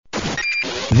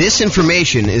This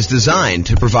information is designed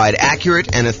to provide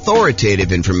accurate and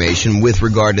authoritative information with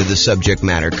regard to the subject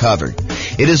matter covered.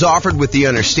 It is offered with the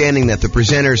understanding that the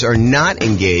presenters are not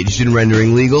engaged in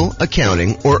rendering legal,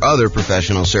 accounting, or other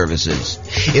professional services.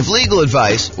 If legal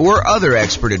advice or other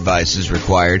expert advice is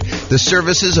required, the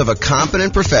services of a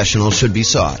competent professional should be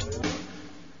sought.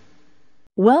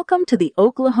 Welcome to the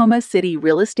Oklahoma City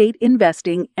Real Estate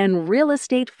Investing and Real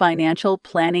Estate Financial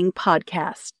Planning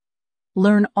Podcast.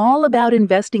 Learn all about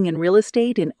investing in real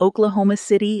estate in Oklahoma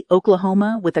City,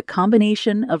 Oklahoma, with a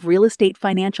combination of real estate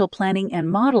financial planning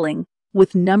and modeling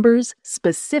with numbers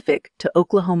specific to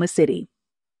Oklahoma City.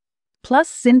 Plus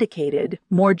syndicated,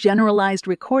 more generalized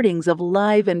recordings of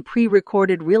live and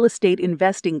pre-recorded real estate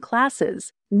investing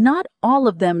classes, not all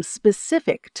of them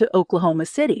specific to Oklahoma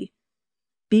City.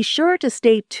 Be sure to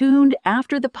stay tuned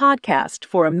after the podcast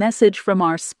for a message from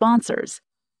our sponsors.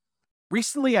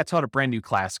 Recently, I taught a brand new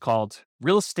class called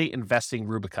Real Estate Investing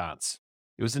Rubicons.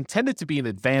 It was intended to be an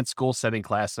advanced goal-setting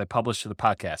class that I published to the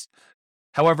podcast.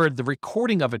 However, the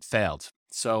recording of it failed,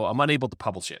 so I'm unable to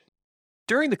publish it.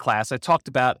 During the class, I talked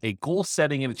about a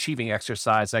goal-setting and achieving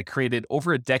exercise I created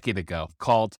over a decade ago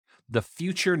called the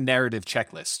Future Narrative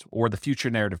Checklist, or the Future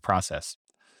Narrative Process.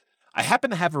 I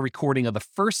happen to have a recording of the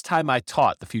first time I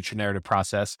taught the Future Narrative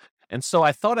Process, and so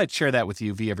I thought I'd share that with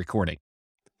you via recording.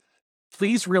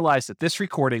 Please realize that this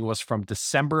recording was from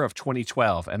December of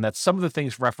 2012 and that some of the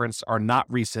things referenced are not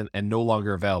recent and no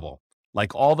longer available.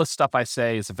 Like all the stuff I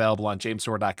say is available on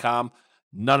jamesorr.com,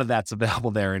 none of that's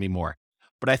available there anymore.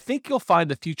 But I think you'll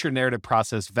find the Future Narrative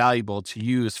Process valuable to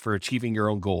use for achieving your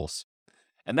own goals.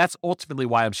 And that's ultimately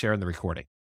why I'm sharing the recording.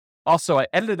 Also, I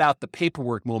edited out the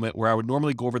paperwork moment where I would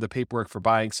normally go over the paperwork for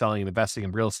buying, selling, and investing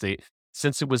in real estate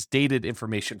since it was dated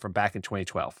information from back in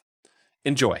 2012.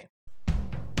 Enjoy.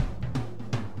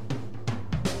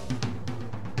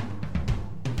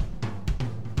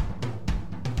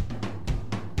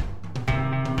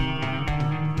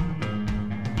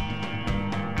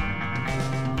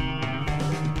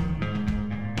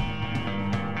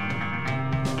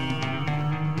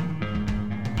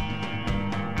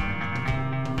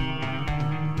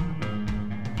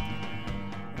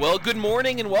 Well, good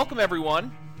morning and welcome,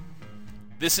 everyone.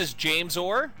 This is James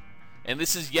Orr, and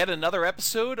this is yet another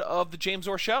episode of The James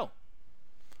Orr Show.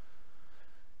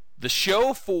 The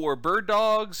show for bird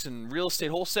dogs and real estate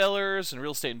wholesalers and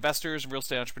real estate investors and real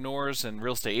estate entrepreneurs and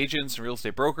real estate agents and real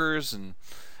estate brokers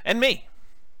and me.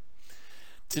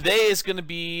 Today is going to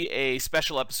be a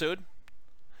special episode.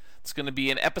 It's going to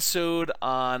be an episode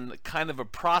on kind of a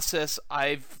process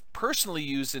I've personally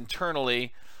used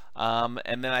internally,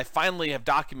 and then I finally have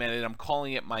documented. I'm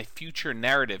calling it my Future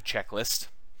Narrative Checklist.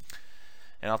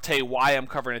 And I'll tell you why I'm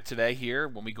covering it today here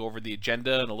when we go over the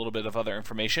agenda and a little bit of other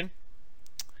information.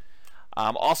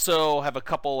 Also have a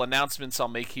couple announcements I'll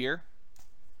make here.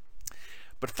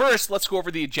 But first, let's go over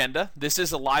the agenda. This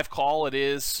is a live call. It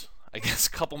is, I guess,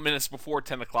 a couple minutes before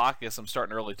 10 o'clock. I guess I'm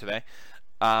starting early today.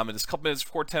 It is a couple minutes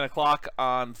before 10 o'clock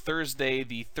on Thursday,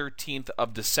 the 13th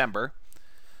of December.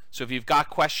 So if you've got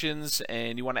questions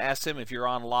and you want to ask them, if you're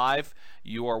on live,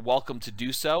 you are welcome to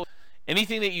do so.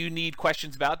 Anything that you need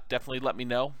questions about, definitely let me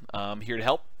know. I'm here to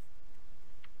help.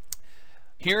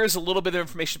 Here is a little bit of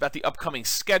information about the upcoming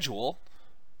schedule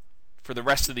for the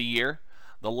rest of the year.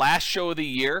 The last show of the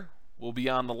year will be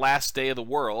on the last day of the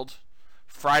world,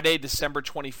 Friday, December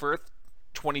 21st,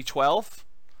 2012.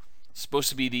 It's supposed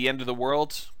to be the end of the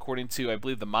world, according to, I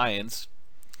believe, the Mayans.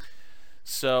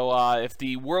 So if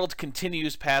the world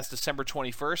continues past December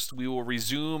 21st, we will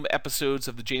resume episodes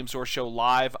of the James Orr Show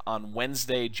live on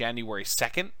Wednesday, January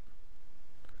 2nd.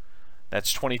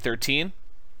 That's 2013.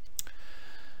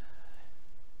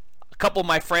 A couple of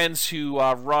my friends who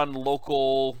run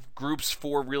local groups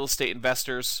for real estate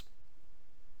investors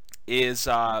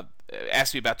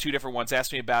asked me about two different ones.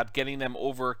 Asked me about getting them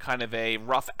over kind of a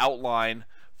rough outline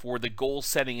for the goal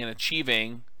setting and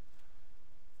achieving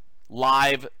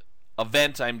live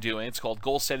event I'm doing. It's called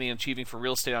Goal Setting and Achieving for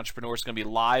Real Estate Entrepreneurs. It's going to be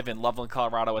live in Loveland,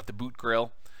 Colorado at the Boot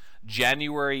Grill,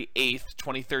 January 8th,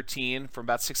 2013, from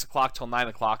about 6 o'clock till 9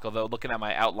 o'clock, although looking at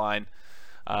my outline,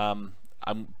 I'm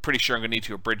pretty sure I'm going to need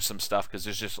to abridge some stuff because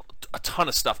there's just a ton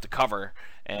of stuff to cover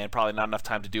and probably not enough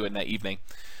time to do it in that evening.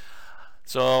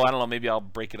 So, I don't know, maybe I'll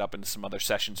break it up into some other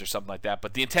sessions or something like that.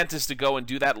 But the intent is to go and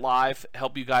do that live,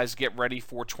 help you guys get ready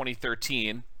for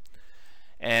 2013.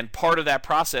 And part of that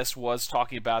process was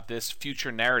talking about this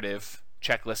future narrative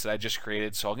checklist that I just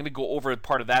created. So I'm going to go over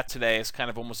part of that today as kind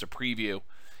of almost a preview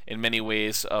in many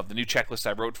ways of the new checklist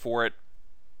I wrote for it.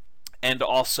 And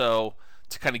also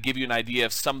to kind of give you an idea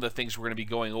of some of the things we're going to be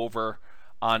going over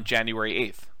on January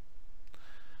 8th.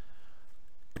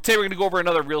 Today we're going to go over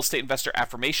another real estate investor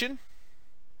affirmation.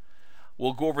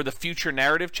 We'll go over the future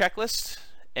narrative checklist,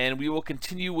 and we will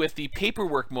continue with the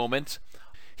paperwork moment.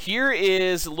 Here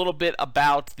is a little bit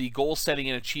about the goal setting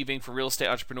and achieving for real estate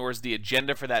entrepreneurs, the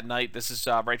agenda for that night. This is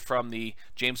right from the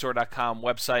jamesor.com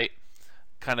website,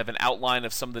 kind of an outline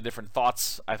of some of the different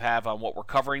thoughts I have on what we're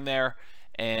covering there.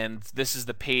 And this is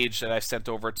the page that I've sent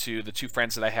over to the two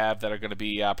friends that I have that are going to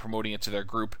be promoting it to their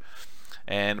group.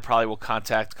 And probably will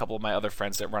contact a couple of my other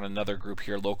friends that run another group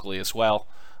here locally as well.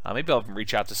 Maybe I'll even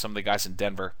reach out to some of the guys in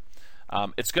Denver.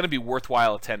 It's going to be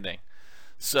worthwhile attending.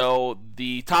 So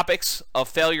the topics of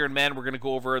failure in men, we're going to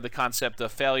go over the concept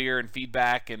of failure and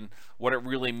feedback and what it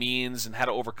really means and how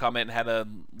to overcome it and how to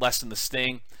lessen the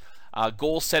sting.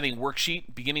 Goal setting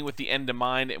worksheet, beginning with the end in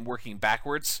mind and working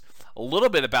backwards. A little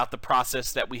bit about the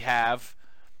process that we have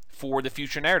for the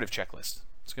future narrative checklist.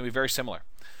 It's going to be very similar.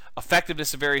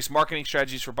 Effectiveness of various marketing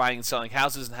strategies for buying and selling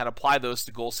houses and how to apply those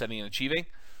to goal setting and achieving.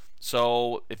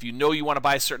 So if you know you want to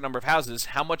buy a certain number of houses,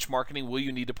 how much marketing will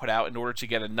you need to put out in order to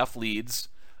get enough leads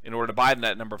in order to buy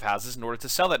that number of houses, in order to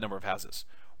sell that number of houses?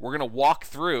 We're going to walk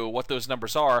through what those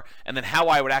numbers are and then how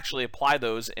I would actually apply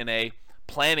those in a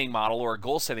planning model or a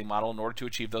goal setting model in order to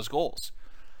achieve those goals.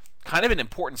 Kind of an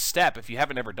important step if you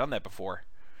haven't ever done that before.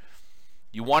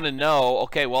 You want to know,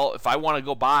 okay, well, if I want to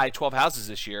go buy 12 houses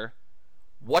this year,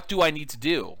 what do I need to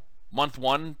do? Month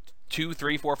 1, 2,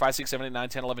 3, 4, 5, 6, 7, 8, 9,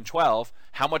 10, 11, 12.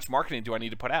 How much marketing do I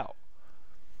need to put out?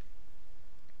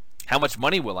 How much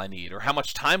money will I need? Or how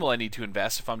much time will I need to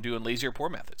invest if I'm doing lazy or poor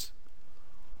methods?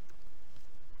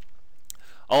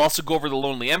 I'll also go over the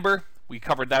Lonely Ember. We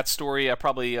covered that story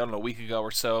probably, a week ago or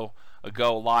so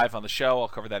ago live on the show. I'll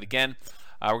cover that again.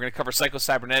 We're going to cover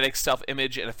psycho-cybernetics,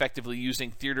 self-image, and effectively using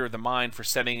theater of the mind for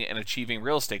setting and achieving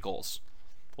real estate goals.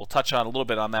 We'll touch on a little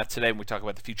bit on that today when we talk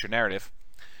about the future narrative.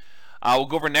 We'll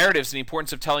go over narratives and the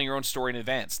importance of telling your own story in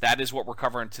advance. That is what we're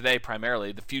covering today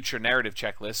primarily. The future narrative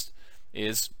checklist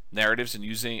is narratives and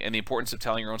the importance of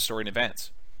telling your own story in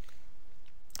advance.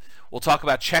 We'll talk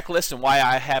about checklists and why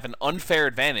I have an unfair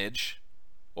advantage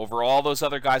over all those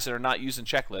other guys that are not using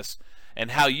checklists,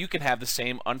 and how you can have the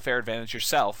same unfair advantage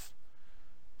yourself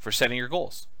for setting your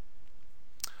goals.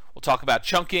 We'll talk about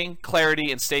chunking,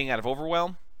 clarity, and staying out of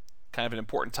overwhelm. Kind of an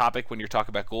important topic when you're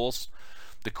talking about goals.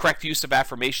 The correct use of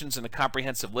affirmations and a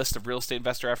comprehensive list of real estate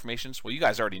investor affirmations. Well, you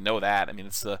guys already know that. I mean,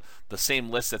 it's the same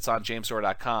list that's on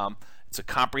jamesor.com. It's a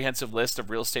comprehensive list of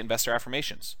real estate investor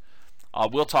affirmations.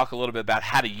 We'll talk a little bit about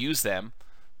how to use them,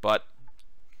 but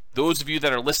those of you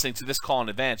that are listening to this call in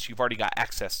advance, you've already got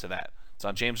access to that. It's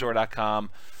on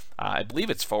jamesor.com. I believe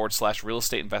it's / real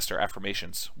estate investor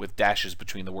affirmations with dashes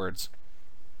between the words.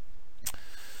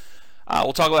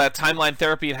 We'll talk about timeline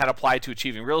therapy and how to apply it to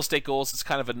achieving real estate goals. It's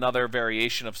kind of another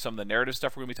variation of some of the narrative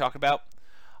stuff we're going to be talking about.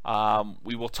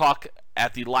 We will talk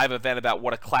at the live event about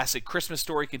what a classic Christmas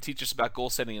story can teach us about goal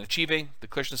setting and achieving. The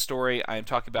Christmas story I am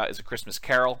talking about is A Christmas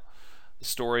Carol, the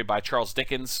story by Charles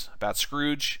Dickens about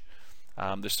Scrooge.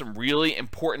 There's some really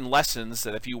important lessons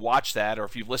that if you watch that, or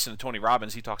if you've listened to Tony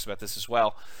Robbins, he talks about this as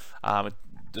well.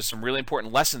 There's some really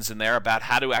important lessons in there about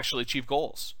how to actually achieve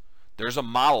goals. There's a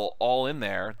model all in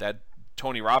there that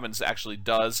Tony Robbins actually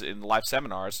does in live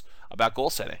seminars about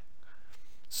goal setting.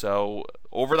 So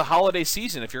over the holiday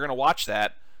season, if you're going to watch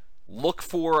that, look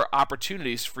for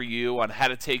opportunities for you on how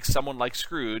to take someone like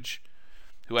Scrooge,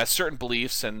 who has certain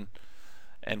beliefs and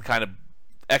kind of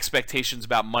expectations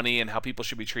about money and how people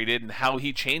should be treated, and how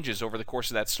he changes over the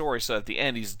course of that story so at the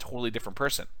end he's a totally different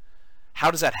person. How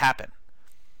does that happen?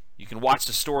 You can watch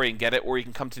the story and get it, or you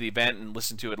can come to the event and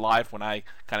listen to it live when I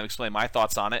kind of explain my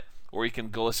thoughts on it, or you can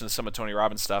go listen to some of Tony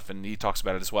Robbins' stuff and he talks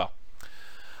about it as well.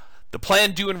 The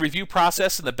plan, do, and review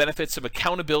process and the benefits of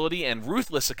accountability and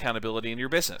ruthless accountability in your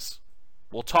business.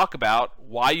 We'll talk about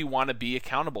why you want to be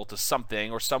accountable to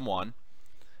something or someone,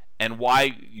 and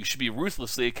why you should be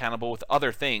ruthlessly accountable with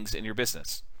other things in your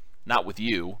business. Not with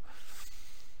you.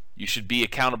 You should be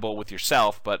accountable with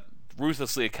yourself, but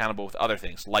ruthlessly accountable with other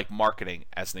things, like marketing,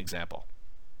 as an example.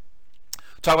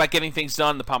 Talk about getting things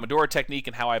done, the Pomodoro technique,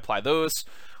 and how I apply those.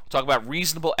 We'll talk about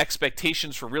reasonable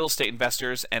expectations for real estate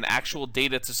investors and actual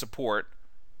data to support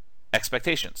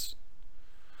expectations.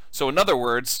 So in other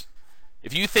words,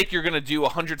 if you think you're going to do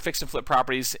 100 fix and flip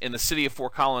properties in the city of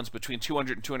Fort Collins between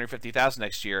 200 and 250,000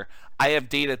 next year, I have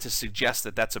data to suggest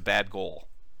that that's a bad goal.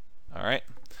 All right.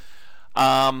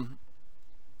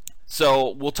 So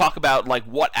we'll talk about like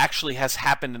what actually has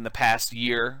happened in the past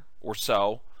year or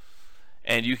so,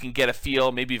 and you can get a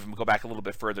feel, maybe even go back a little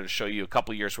bit further to show you a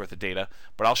couple years worth of data.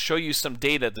 But I'll show you some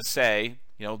data to say,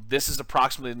 you know, this is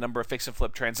approximately the number of fix and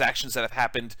flip transactions that have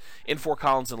happened in Fort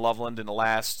Collins and Loveland in the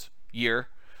last year.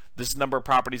 this number of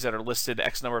properties that are listed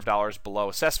X number of dollars below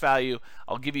assessed value.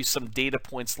 I'll give you some data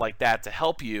points like that to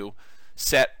help you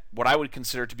set what I would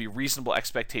consider to be reasonable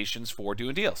expectations for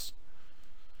doing deals.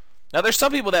 Now, there's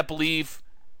some people that believe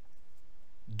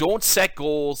don't set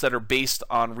goals that are based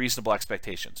on reasonable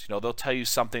expectations. They'll tell you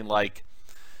something like,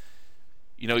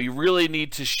 you really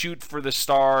need to shoot for the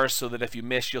stars so that if you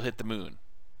miss, you'll hit the moon.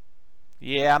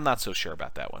 Yeah, I'm not so sure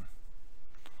about that one.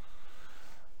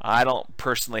 I don't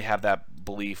personally have that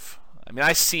belief. I mean,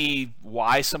 I see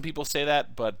why some people say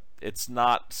that, but it's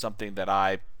not something that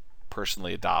I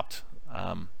personally adopt.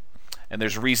 And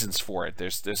there's reasons for it.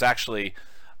 There's actually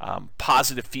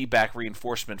positive feedback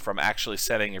reinforcement from actually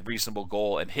setting a reasonable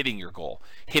goal and hitting your goal,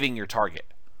 hitting your target.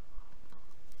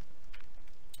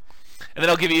 And then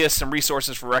I'll give you some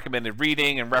resources for recommended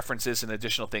reading and references and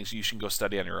additional things you should go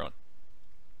study on your own.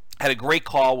 I had a great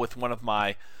call with one of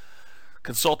my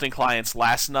consulting clients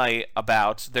last night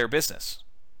about their business.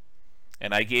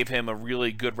 And I gave him a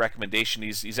really good recommendation.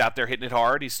 He's out there hitting it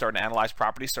hard. He's starting to analyze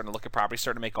properties, starting to look at properties,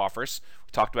 starting to make offers.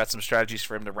 We talked about some strategies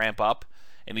for him to ramp up.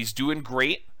 And he's doing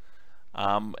great.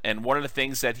 And one of the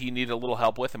things that he needed a little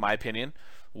help with, in my opinion,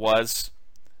 was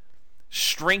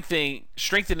strengthening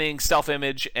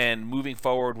self-image and moving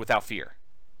forward without fear.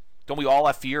 Don't we all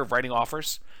have fear of writing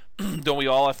offers? Don't we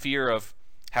all have fear of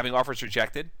having offers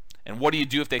rejected? And what do you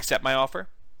do if they accept my offer?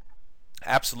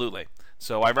 Absolutely.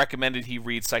 So I recommended he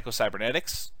read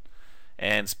Psycho-Cybernetics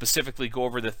and specifically go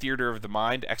over the theater of the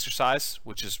mind exercise,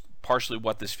 which is partially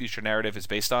what this future narrative is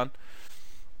based on.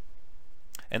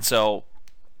 And so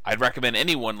I'd recommend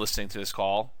anyone listening to this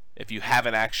call, if you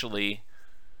haven't actually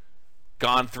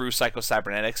gone through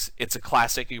Psycho-Cybernetics, it's a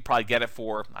classic. You could probably get it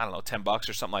for, $10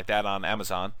 or something like that on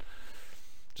Amazon.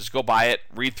 Just go buy it,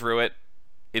 read through it.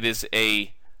 It is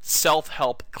a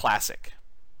self-help classic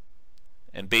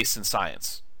and based in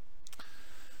science.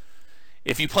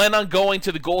 If you plan on going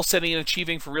to the goal setting and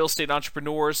achieving for real estate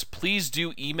entrepreneurs, please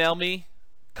do email me,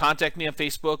 contact me on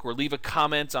Facebook, or leave a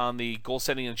comment on the goal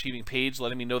setting and achieving page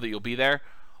letting me know that you'll be there.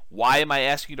 Why am I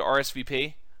asking you to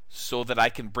RSVP? So that I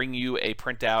can bring you a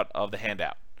printout of the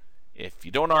handout. If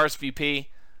you don't RSVP,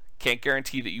 can't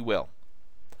guarantee that you will.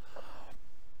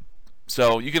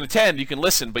 So you can attend, you can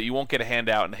listen, but you won't get a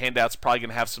handout, and the handout's probably going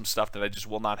to have some stuff that I just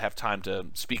will not have time to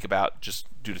speak about just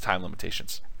due to time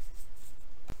limitations.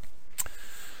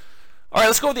 All right,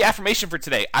 let's go with the affirmation for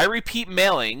today. I repeat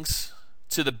mailings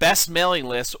to the best mailing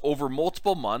list over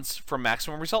multiple months for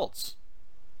maximum results.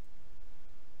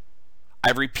 I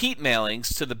repeat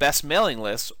mailings to the best mailing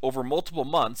lists over multiple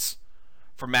months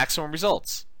for maximum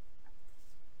results.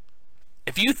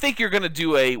 If you think you're going to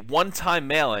do a one-time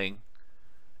mailing,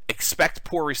 expect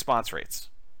poor response rates.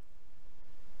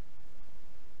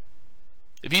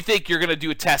 If you think you're going to do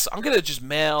a test, I'm going to just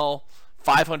mail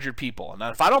 500 people. And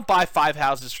if I don't buy 5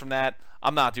 houses from that,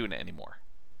 I'm not doing it anymore.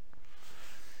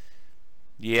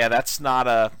 Yeah, that's not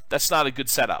a good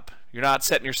setup. You're not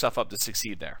setting yourself up to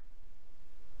succeed there.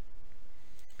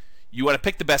 You want to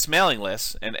pick the best mailing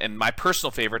lists, and my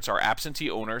personal favorites are absentee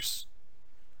owners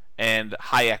and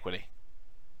high equity.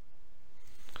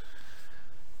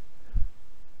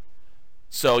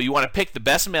 So you want to pick the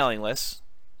best mailing lists,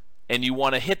 and you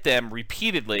want to hit them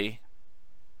repeatedly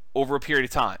over a period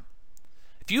of time.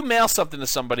 If you mail something to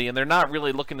somebody and they're not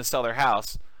really looking to sell their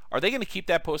house, are they going to keep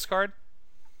that postcard?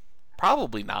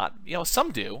 Probably not.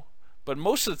 Some do, but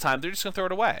most of the time they're just going to throw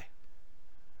it away.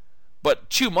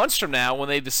 But 2 months from now, when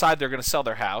they decide they're going to sell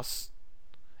their house,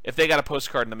 if they got a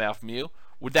postcard in the mail from you,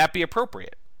 would that be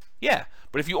appropriate? Yeah,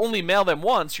 but if you only mail them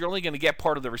once, you're only going to get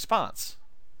part of the response.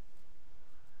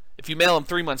 If you mail them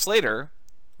 3 months later,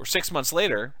 or 6 months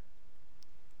later,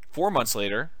 4 months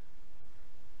later,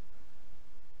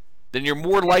 then you're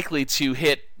more likely to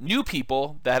hit new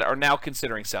people that are now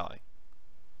considering selling.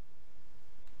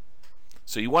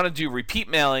 So you want to do repeat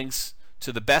mailings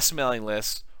to the best mailing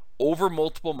lists over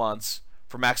multiple months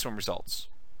for maximum results.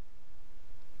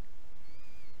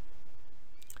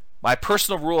 My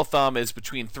personal rule of thumb is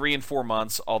between 3 and 4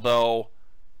 months, for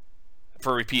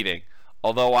repeating.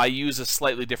 Although I use a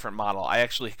slightly different model. I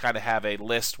actually kind of have a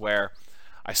list where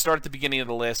I start at the beginning of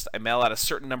the list, I mail out a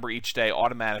certain number each day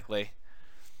automatically,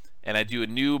 and I do a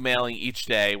new mailing each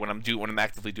day when I'm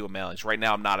actively doing mailings. Right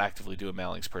now I'm not actively doing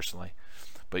mailings personally.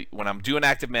 But when I'm doing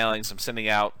active mailings, I'm sending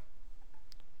out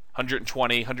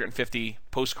 120, 150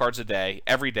 postcards a day,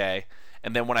 every day.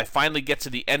 And then when I finally get to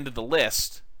the end of the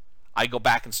list, I go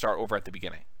back and start over at the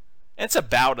beginning. And it's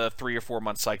about a 3 or 4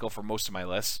 month cycle for most of my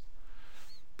lists.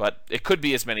 But it could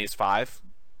be as many as 5.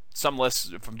 Some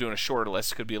lists, if I'm doing a shorter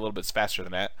list, could be a little bit faster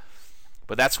than that.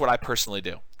 But that's what I personally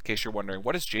do. In case you're wondering,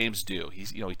 what does James do? He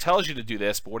tells you to do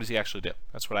this, but what does he actually do?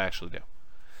 That's what I actually do.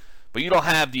 But you don't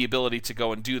have the ability to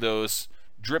go and do those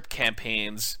drip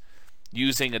campaigns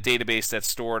using a database that's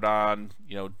stored on,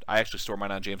 I actually store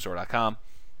mine on jamesstore.com.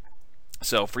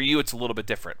 So for you, it's a little bit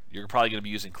different. You're probably going to be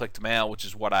using click-to-mail, which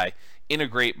is what I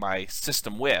integrate my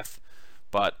system with,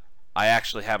 but I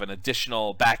actually have an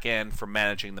additional back end for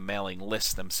managing the mailing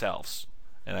lists themselves.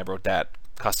 And I wrote that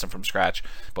custom from scratch,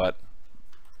 but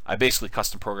I basically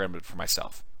custom programmed it for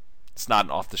myself. It's not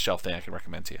an off-the-shelf thing I can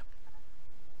recommend to you.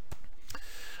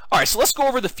 All right, so let's go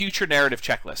over the future narrative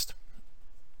checklist.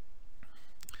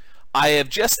 I have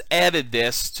just added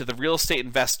this to the real estate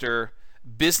investor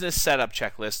business setup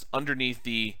checklist underneath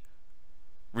the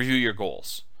review your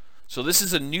goals. So this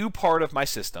is a new part of my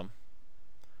system,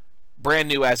 brand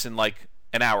new as in like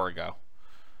an hour ago.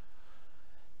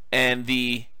 And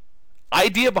the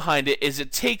idea behind it is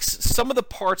it takes some of the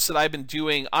parts that I've been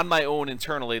doing on my own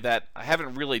internally that I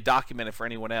haven't really documented for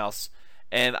anyone else,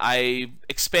 and I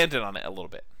expanded on it a little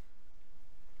bit.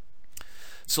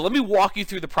 So let me walk you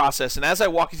through the process, and as I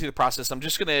walk you through the process, I'm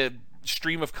just going to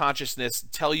stream of consciousness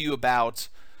tell you about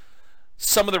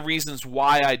some of the reasons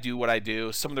why I do what I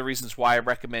do, some of the reasons why I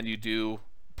recommend you do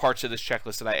parts of this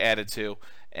checklist that I added to,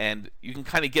 and you can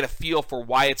kind of get a feel for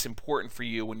why it's important for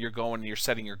you when you're going and you're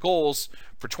setting your goals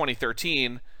for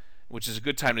 2013, which is a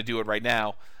good time to do it right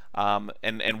now,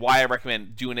 and why I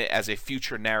recommend doing it as a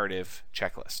future narrative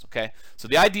checklist. Okay, so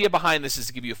the idea behind this is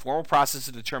to give you a formal process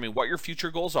to determine what your future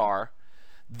goals are,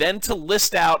 then to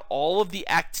list out all of the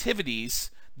activities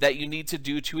that you need to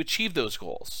do to achieve those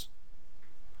goals.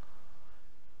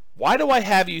 Why do I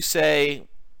have you say,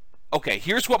 okay,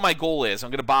 here's what my goal is. I'm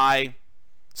going to buy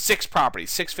 6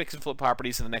 properties, 6 fix and flip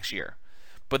properties in the next year.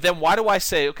 But then why do I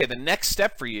say, okay, the next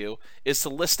step for you is to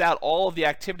list out all of the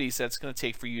activities that it's going to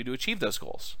take for you to achieve those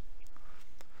goals?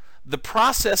 The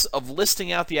process of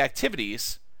listing out the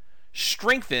activities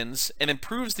strengthens and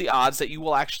improves the odds that you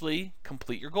will actually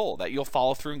complete your goal, that you'll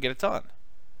follow through and get it done.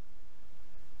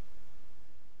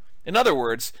 In other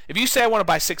words, if you say I want to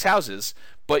buy 6 houses,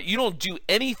 but you don't do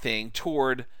anything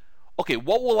toward, okay,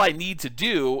 what will I need to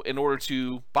do in order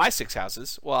to buy 6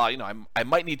 houses? Well, I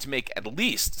might need to make at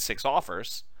least 6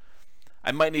 offers.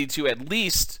 I might need to at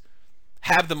least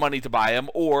have the money to buy them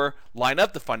or line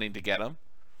up the funding to get them.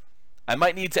 I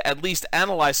might need to at least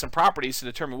analyze some properties to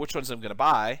determine which ones I'm going to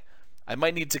buy. I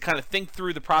might need to kind of think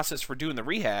through the process for doing the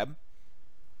rehab.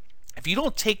 If you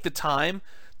don't take the time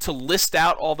to list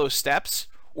out all those steps,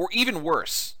 or even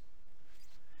worse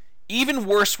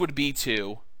would be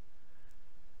to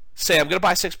say, I'm going to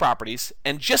buy 6 properties,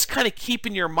 and just kind of keep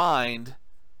in your mind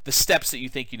the steps that you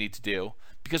think you need to do.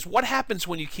 Because what happens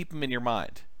when you keep them in your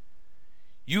mind?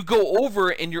 You go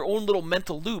over in your own little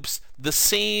mental loops the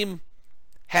same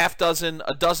half dozen,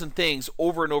 a dozen things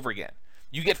over and over again.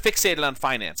 You get fixated on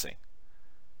financing.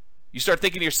 You start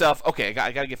thinking to yourself, okay,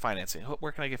 I got to get financing.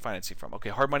 Where can I get financing from? Okay,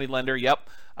 hard money lender, yep.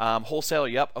 Wholesaler,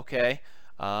 yep, okay.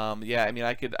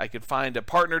 I could find a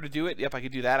partner to do it. Yep, I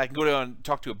could do that. I can go to and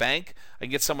talk to a bank. I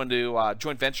can get someone to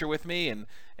joint venture with me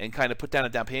and kind of put down a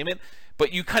down payment.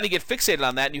 But you kind of get fixated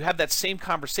on that, and you have that same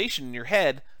conversation in your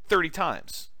head 30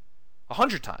 times,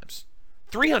 100 times,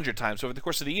 300 times over the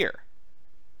course of the year.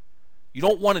 You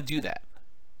don't want to do that.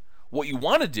 What you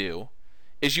want to do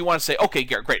is you want to say, okay,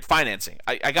 great, financing.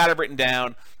 I got it written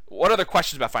down. What other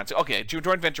questions about financing? Okay,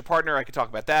 joint venture partner, I could talk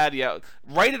about that. Yeah,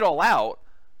 write it all out.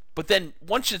 But then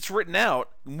once it's written out,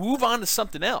 move on to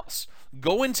something else.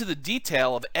 Go into the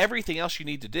detail of everything else you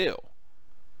need to do.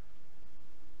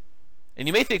 And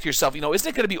you may think to yourself, isn't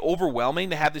it going to be overwhelming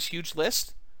to have this huge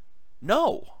list?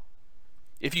 No.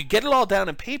 If you get it all down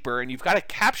in paper and you've got it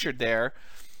captured there,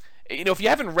 if you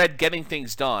haven't read Getting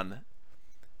Things Done,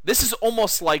 this is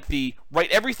almost like the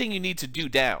write everything you need to do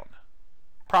down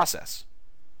process.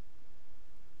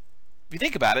 If you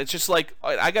think about it, it's just like,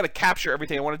 I got to capture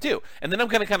everything I want to do. And then I'm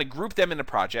going to kind of group them into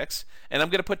projects, and I'm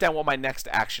going to put down what my next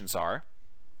actions are.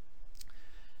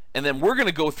 And then we're going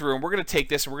to go through and we're going to take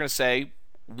this and we're going to say,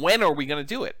 when are we going to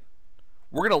do it?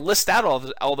 We're going to list out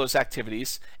all those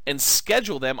activities and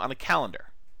schedule them on a calendar.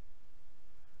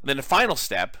 And then the final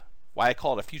step, why I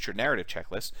call it a future narrative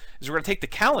checklist, is we're going to take the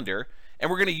calendar and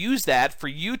we're going to use that for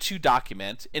you to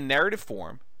document in narrative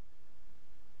form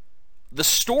the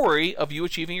story of you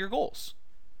achieving your goals.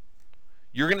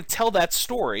 You're going to tell that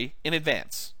story in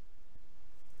advance.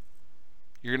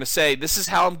 You're going to say, this is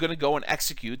how I'm going to go and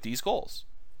execute these goals.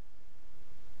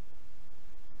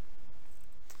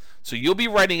 So you'll be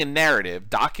writing a narrative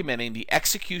documenting the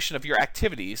execution of your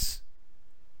activities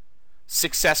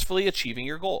successfully achieving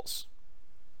your goals.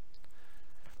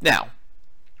 Now,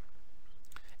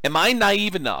 am I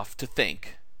naive enough to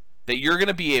think that you're going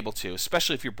to be able to,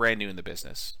 especially if you're brand new in the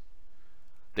business,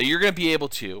 that you're going to be able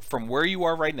to, from where you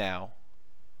are right now,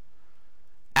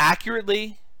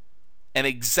 accurately and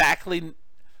exactly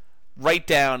write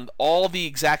down all the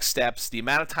exact steps, the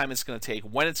amount of time it's going to take,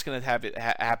 when it's going to have it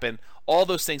happen, all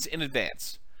those things in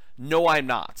advance. No, I'm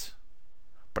not.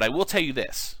 But I will tell you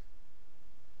this.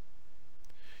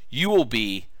 You will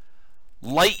be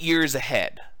light years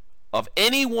ahead of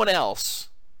anyone else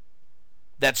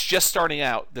that's just starting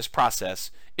out this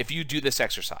process if you do this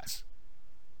exercise.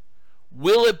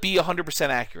 Will it be 100%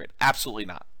 accurate? Absolutely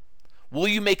not. Will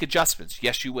you make adjustments?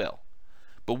 Yes, you will.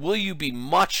 But will you be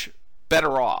much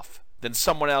better off than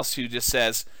someone else who just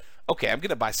says, okay, I'm going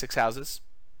to buy 6 houses,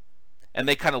 and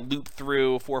they kind of loop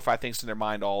through 4 or 5 things in their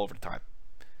mind all over the time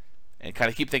and kind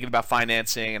of keep thinking about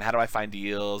financing and how do I find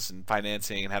deals and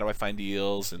financing and how do I find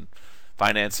deals and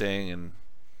financing and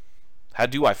how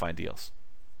do I find deals?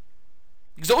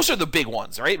 Because those are the big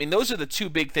ones, right? I mean, those are the 2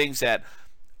 big things that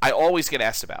I always get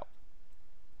asked about.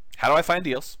 How do I find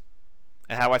deals?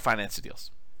 And how do I finance the deals?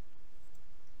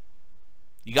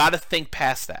 You got to think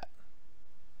past that.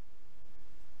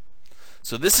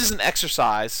 So this is an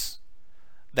exercise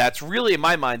that's really, in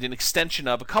my mind, an extension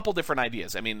of a couple different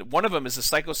ideas. I mean, one of them is the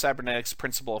psychocybernetics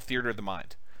principle of theater of the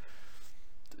mind.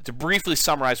 To briefly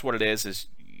summarize what it is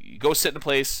you go sit in a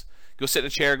place, go sit in a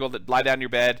chair, go lie down in your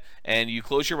bed, and you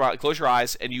close your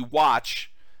eyes, and you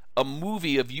watch a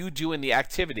movie of you doing the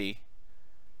activity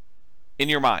in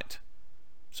your mind.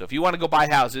 So if you want to go buy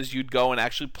houses, you'd go and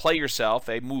actually play yourself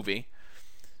a movie,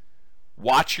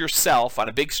 watch yourself on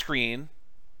a big screen,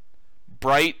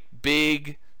 bright,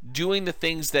 big, doing the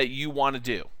things that you want to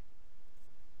do.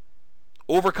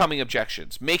 Overcoming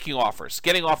objections, making offers,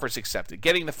 getting offers accepted,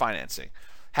 getting the financing,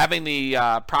 having the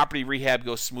property rehab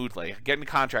go smoothly, getting the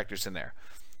contractors in there.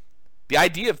 The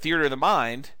idea of theater of the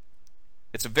mind,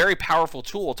 it's a very powerful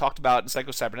tool talked about in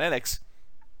psychocybernetics,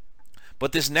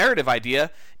 but this narrative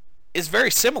idea is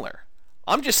very similar.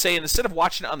 I'm just saying instead of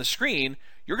watching it on the screen,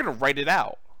 you're going to write it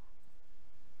out.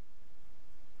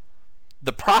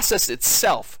 The process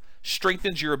itself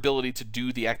strengthens your ability to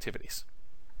do the activities.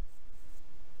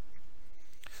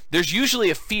 There's usually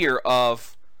a fear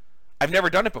of, I've never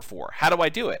done it before. How do I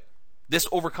do it? This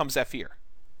overcomes that fear.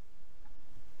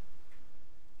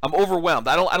 I'm overwhelmed.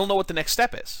 I don't know what the next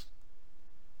step is.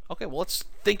 Okay, well, let's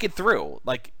think it through.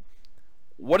 Like,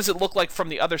 what does it look like from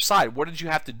the other side? What did you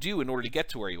have to do in order to get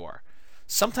to where you are?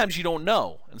 Sometimes you don't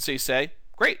know. And so you say,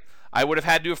 great, I would have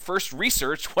had to have first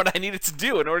researched what I needed to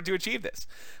do in order to achieve this.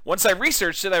 Once I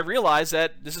researched it, I realized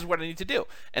that this is what I need to do.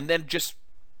 And then just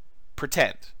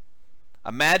pretend.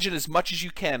 Imagine as much as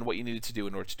you can what you needed to do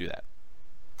in order to do that.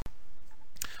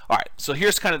 All right, so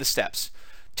here's kind of the steps.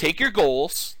 Take your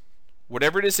goals,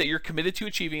 whatever it is that you're committed to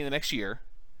achieving in the next year,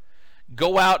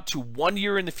 go out to 1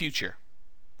 year in the future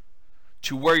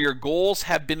to where your goals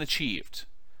have been achieved.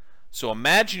 So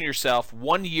imagine yourself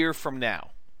 1 year from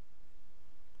now.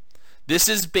 This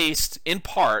is based in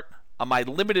part on my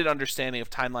limited understanding of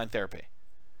timeline therapy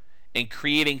and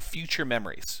creating future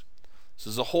memories. So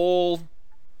there's a whole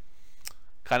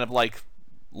kind of like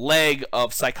leg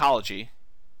of psychology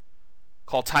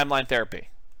called timeline therapy,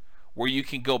 where you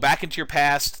can go back into your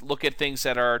past, look at things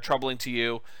that are troubling to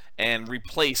you, and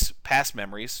replace past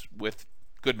memories with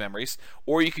good memories,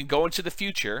 or you can go into the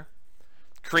future,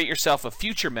 create yourself a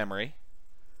future memory,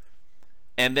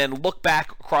 and then look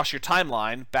back across your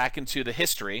timeline, back into the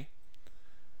history,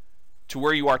 to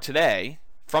where you are today,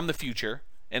 from the future,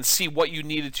 and see what you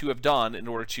needed to have done in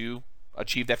order to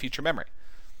achieve that future memory.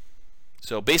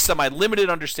 So based on my limited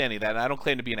understanding of that, and I don't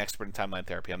claim to be an expert in timeline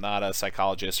therapy, I'm not a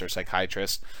psychologist or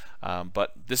psychiatrist,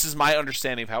 but this is my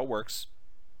understanding of how it works,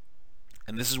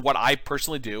 and this is what I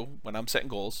personally do when I'm setting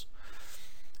goals,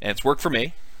 and it's worked for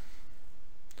me,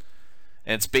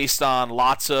 and it's based on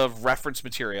lots of reference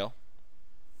material,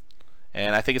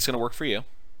 and I think it's going to work for you,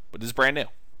 but this is brand new,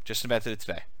 just invented it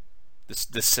today,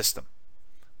 this system,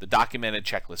 the documented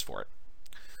checklist for it.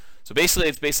 So basically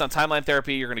it's based on timeline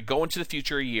therapy. You're going to go into the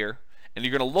future a year, and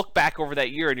you're going to look back over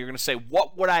that year, and you're going to say,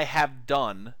 what would I have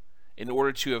done in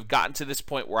order to have gotten to this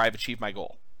point where I've achieved my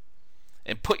goal?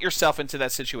 And put yourself into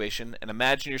that situation and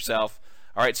imagine yourself,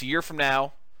 all right, it's a year from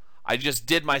now, I just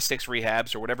did my 6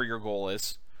 rehabs or whatever your goal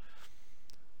is.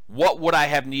 What would I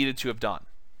have needed to have done?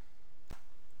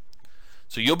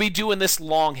 So you'll be doing this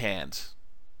longhand,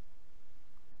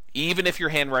 even if your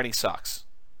handwriting sucks.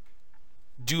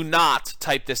 Do not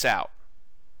type this out.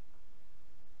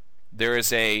 There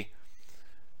is a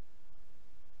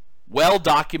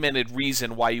well-documented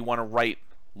reason why you want to write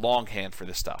longhand for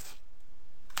this stuff.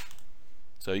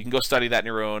 So you can go study that on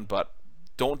your own, but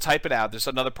don't type it out. There's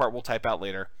another part we'll type out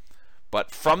later.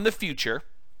 But from the future,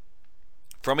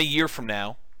 from a year from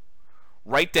now,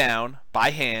 write down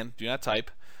by hand, do not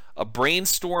type, a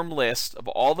brainstorm list of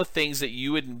all the things that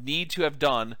you would need to have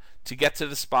done to get to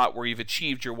the spot where you've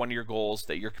achieved one of your goals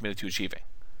that you're committed to achieving.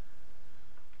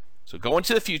 So go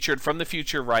into the future, and from the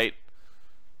future, write,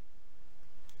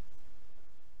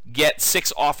 get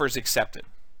 6 offers accepted.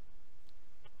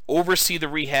 Oversee the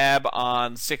rehab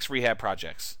on 6 rehab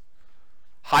projects.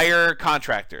 Hire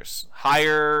contractors.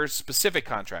 Hire specific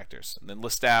contractors. And then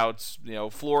list out,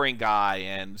 flooring guy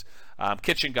and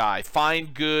kitchen guy.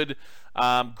 Find good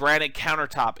granite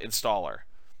countertop installer.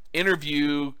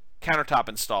 Interview countertop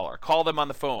installer. Call them on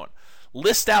the phone.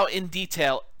 List out in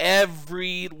detail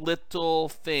every little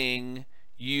thing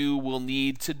you will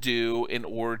need to do in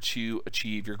order to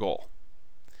achieve your goal.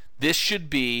 This should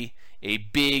be a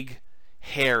big,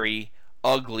 hairy,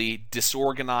 ugly,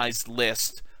 disorganized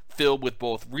list filled with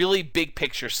both really big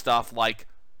picture stuff like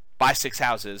buy 6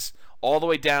 houses, all the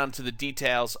way down to the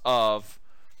details of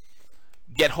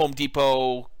get Home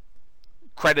Depot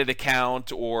credit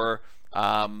account or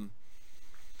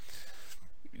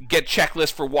get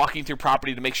checklist for walking through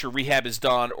property to make sure rehab is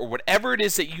done, or whatever it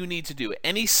is that you need to do.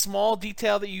 Any small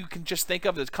detail that you can just think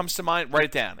of that comes to mind, write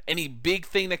it down. Any big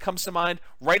thing that comes to mind,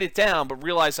 write it down, but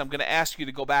realize I'm going to ask you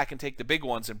to go back and take the big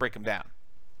ones and break them down.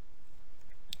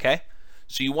 Okay?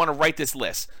 So you want to write this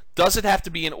list. Does it have to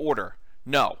be in order?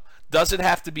 No. Does it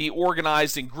have to be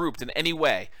organized and grouped in any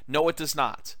way? No, it does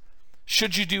not.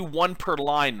 Should you do 1 per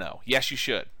line, though? Yes, you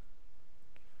should.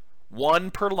 1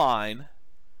 per line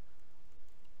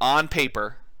on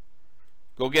paper.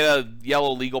 Go get a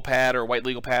yellow legal pad or a white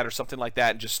legal pad or something like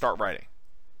that and just start writing.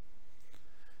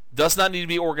 Does not need to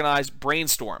be organized.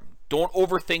 Brainstorm. Don't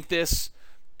overthink this.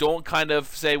 Don't kind of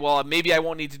say, well, maybe I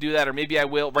won't need to do that or maybe I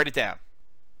will. Write it down.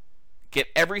 Get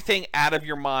everything out of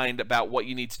your mind about what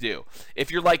you need to do.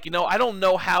 If you're like, I don't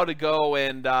know how to go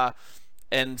and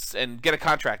get a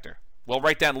contractor. Well,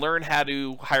 write down, learn how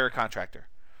to hire a contractor.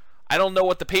 I don't know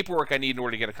what the paperwork I need in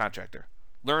order to get a contractor.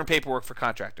 Learn paperwork for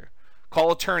contractor.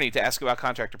 Call attorney to ask about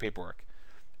contractor paperwork.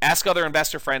 Ask other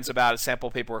investor friends about a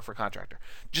sample paperwork for contractor.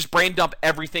 Just brain dump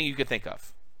everything you can think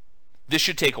of. This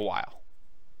should take a while.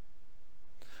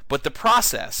 But the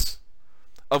process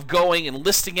of going and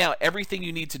listing out everything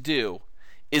you need to do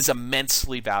is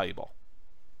immensely valuable.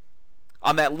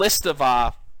 On that list of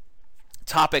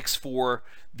topics for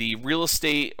the real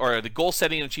estate or the goal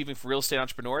setting and achieving for real estate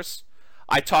entrepreneurs,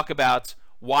 I talk about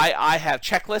why I have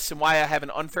checklists and why I have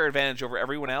an unfair advantage over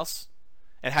everyone else,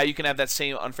 and how you can have that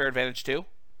same unfair advantage too.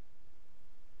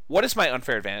 What is my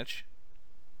unfair advantage?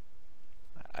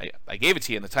 I gave it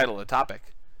to you in the title of the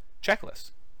topic.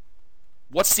 Checklist.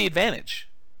 What's the advantage?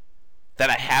 That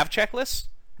I have checklists?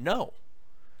 No.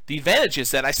 The advantage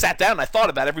is that I sat down and I thought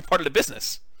about every part of the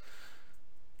business.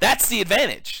 That's the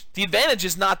advantage. The advantage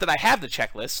is not that I have the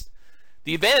checklist.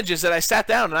 The advantage is that I sat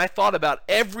down and I thought about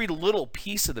every little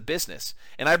piece of the business.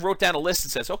 And I wrote down a list that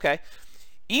says, okay,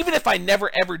 even if I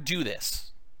never ever do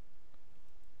this,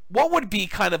 what would be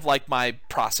kind of like my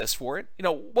process for it?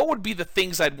 What would be the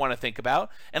things I'd want to think about?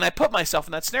 And I put myself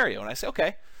in that scenario and I say,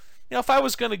 okay, if I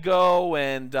was going to go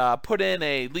and put in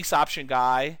a lease option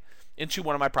guy into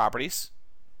one of my properties,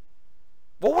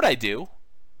 what would I do?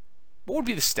 What would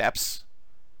be the steps?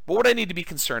 What would I need to be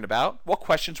concerned about? What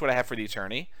questions would I have for the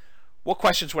attorney? What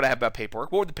questions would I have about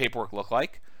paperwork? What would the paperwork look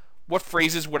like? What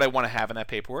phrases would I want to have in that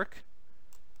paperwork?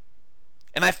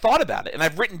 And I've thought about it, and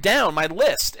I've written down my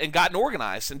list and gotten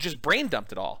organized and just brain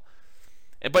dumped it all.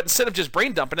 But instead of just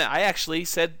brain dumping it, I actually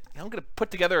said, I'm going to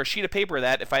put together a sheet of paper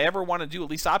that if I ever want to do a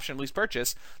lease option, lease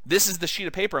purchase, this is the sheet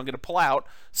of paper I'm going to pull out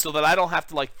so that I don't have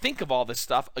to think of all this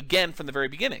stuff again from the very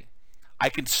beginning. I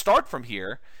can start from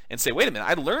here and say, wait a minute,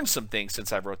 I learned some things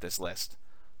since I wrote this list.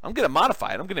 I'm going to modify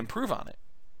it. I'm going to improve on it.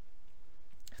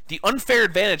 The unfair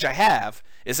advantage I have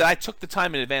is that I took the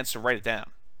time in advance to write it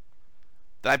down.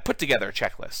 That I put together a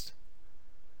checklist.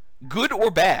 Good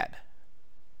or bad.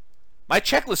 My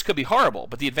checklist could be horrible,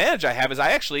 but the advantage I have is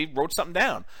I actually wrote something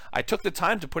down. I took the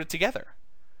time to put it together.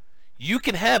 You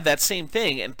can have that same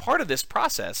thing, and part of this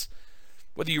process,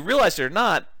 whether you realize it or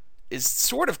not, is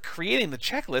sort of creating the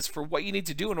checklist for what you need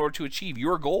to do in order to achieve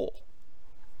your goal.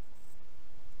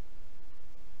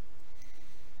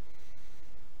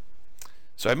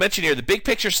 So I mentioned here, the big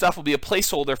picture stuff will be a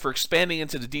placeholder for expanding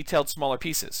into the detailed smaller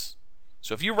pieces.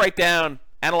 So if you write down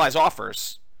analyze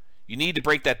offers, you need to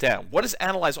break that down. What does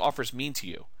analyze offers mean to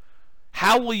you?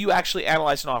 How will you actually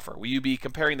analyze an offer? Will you be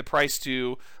comparing the price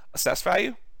to assessed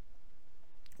value?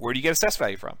 Where do you get assessed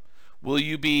value from? Will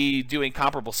you be doing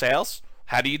comparable sales?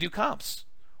 How do you do comps?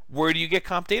 Where do you get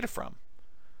comp data from?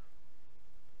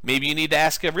 Maybe you need to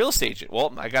ask a real estate agent.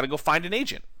 Well, I got to go find an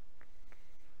agent.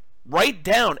 Write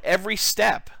down every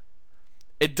step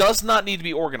It does not need to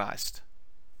be organized.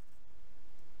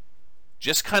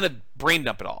 Just kind of brain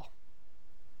dump it all.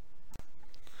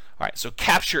 All right, so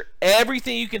capture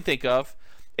everything you can think of.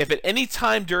 If at any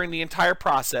time during the entire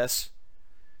process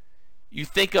you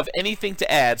think of anything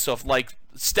to add, so if like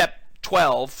step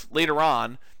 12 later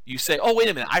on, you say, oh, wait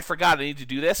a minute, I forgot I need to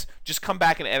do this, just come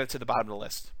back and add it to the bottom of the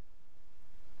list.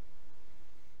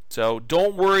 So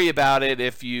don't worry about it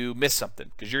if you miss something,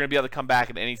 because you're going to be able to come back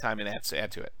at any time and add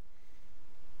to it.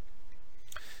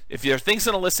 If there are things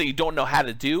on a list that you don't know how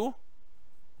to do,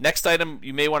 next item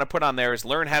you may want to put on there is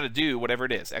learn how to do whatever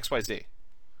it is, XYZ.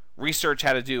 Research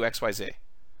how to do XYZ.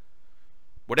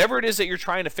 Whatever it is that you're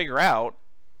trying to figure out,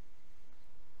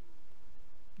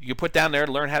 you can put down there,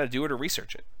 learn how to do it or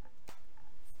research it.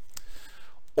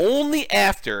 Only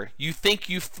after you think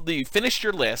you've finished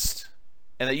your list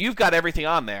and that you've got everything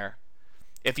on there,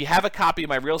 if you have a copy of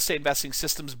my Real Estate Investing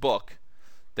Systems book,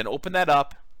 then open that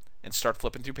up and start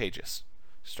flipping through pages.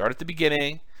 Start at the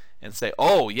beginning and say,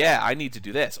 oh, yeah, I need to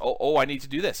do this. Oh, I need to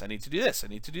do this. I need to do this. I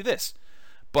need to do this.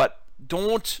 But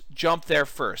don't jump there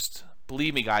first.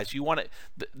 Believe me, guys, you want it.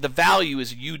 The value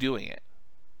is you doing it.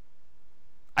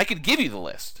 I could give you the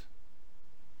list.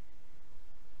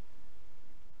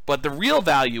 But the real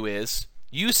value is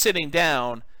you sitting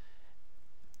down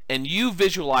and you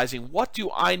visualizing, what do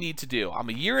I need to do? I'm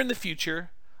a year in the future.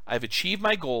 I've achieved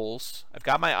my goals. I've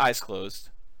got my eyes closed.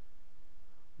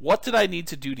 What did I need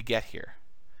to do to get here?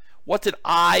 What did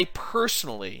I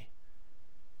personally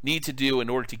need to do in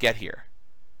order to get here?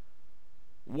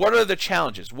 What are the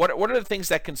challenges? What are the things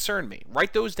that concern me?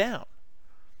 Write those down.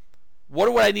 What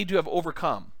do I need to have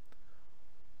overcome?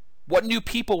 What new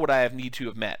people would I need to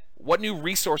have met? What new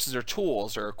resources or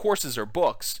tools or courses or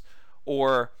books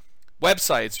or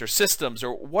websites or systems,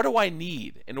 or what do I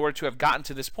need in order to have gotten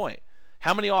to this point?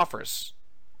 How many offers?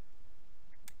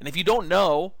 And if you don't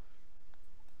know,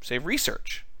 say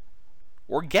research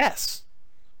or guess.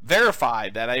 Verify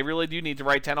that I really do need to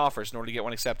write 10 offers in order to get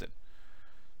one accepted.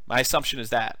 My assumption is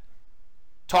that.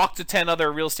 Talk to 10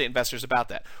 other real estate investors about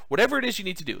that. Whatever it is you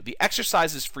need to do, the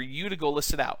exercise is for you to go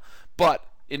list it out. But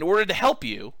in order to help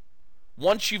you,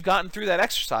 once you've gotten through that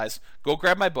exercise, go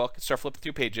grab my book and start flipping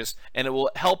through pages, and it will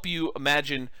help you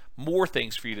imagine more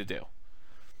things for you to do.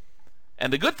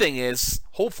 And the good thing is,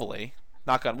 hopefully,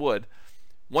 knock on wood,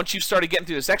 once you've started getting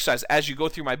through this exercise, as you go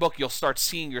through my book, you'll start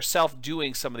seeing yourself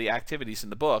doing some of the activities in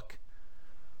the book,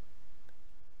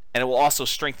 and it will also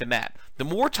strengthen that. The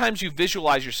more times you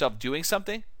visualize yourself doing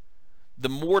something, the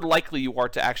more likely you are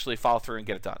to actually follow through and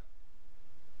get it done.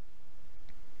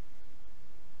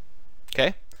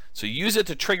 Okay? So use it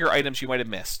to trigger items you might have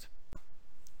missed.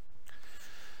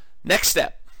 Next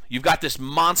step, you've got this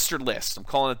monster list. I'm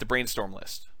calling it the brainstorm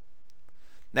list.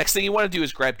 Next thing you want to do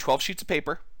is grab 12 sheets of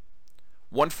paper,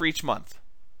 one for each month.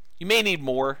 You may need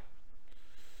more,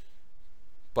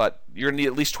 but you're going to need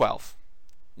at least 12.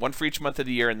 One for each month of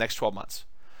the year in the next 12 months.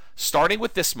 Starting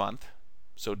with this month,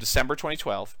 so December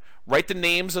 2012, write the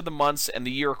names of the months and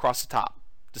the year across the top.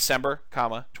 December,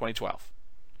 2012.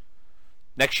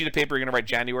 Next sheet of paper, you're going to write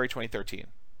January 2013.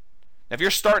 Now, if you're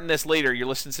starting this later, you're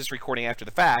listening to this recording after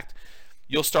the fact,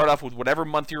 you'll start off with whatever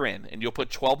month you're in, and you'll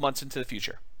put 12 months into the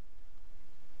future.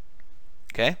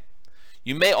 Okay?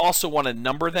 You may also want to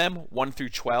number them 1 through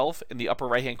 12 in the upper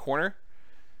right-hand corner.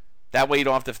 That way you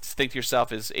don't have to think to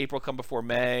yourself, is April come before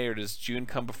May, or does June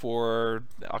come before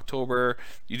October?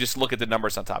 You just look at the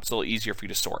numbers on top. It's a little easier for you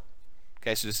to sort.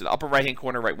 Okay, so just in the upper right-hand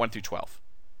corner, write 1 through 12.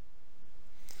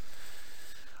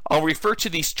 I'll refer to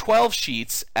these 12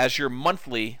 sheets as your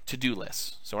monthly to-do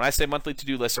list. So when I say monthly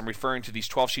to-do list, I'm referring to these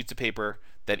 12 sheets of paper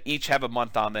that each have a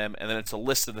month on them, and then it's a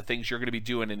list of the things you're going to be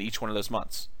doing in each one of those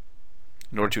months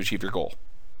in order to achieve your goal.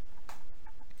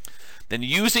 Then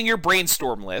using your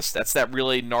brainstorm list, that's that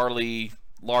really gnarly,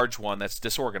 large one that's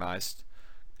disorganized,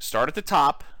 start at the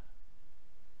top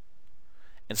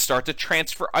and start to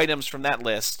transfer items from that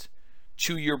list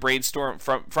to your brainstorm,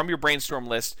 from your brainstorm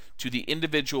list to the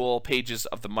individual pages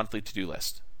of the monthly to-do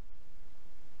list.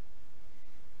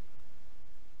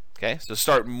 Okay, so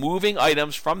start moving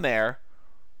items from there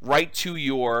right to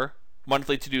your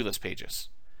monthly to-do list pages.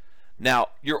 Now,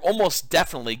 you're almost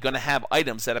definitely going to have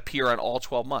items that appear on all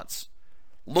 12 months.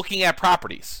 Looking at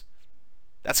properties,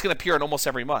 that's going to appear in almost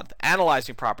every month.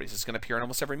 Analyzing properties is going to appear in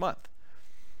almost every month.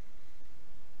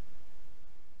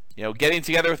 You know, getting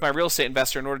together with my real estate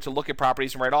investor in order to look at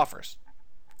properties and write offers.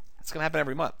 That's going to happen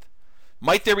every month.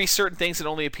 Might there be certain things that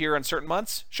only appear on certain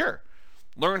months? Sure.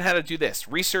 Learn how to do this.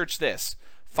 Research this.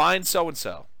 Find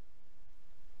so-and-so.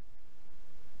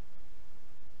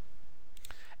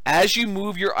 As you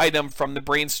move your item from the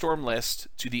brainstorm list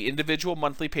to the individual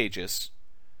monthly pages,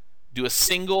 do a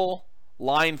single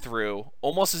line through,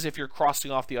 almost as if you're crossing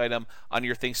off the item on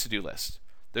your things to do list.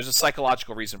 There's a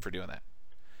psychological reason for doing that.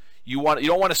 You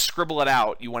don't want to scribble it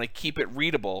out. You want to keep it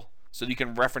readable so that you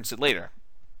can reference it later,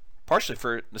 partially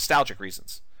for nostalgic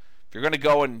reasons. If you're going to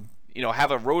go and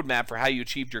have a roadmap for how you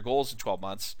achieved your goals in 12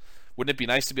 months, wouldn't it be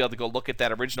nice to be able to go look at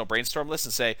that original brainstorm list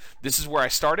and say, this is where I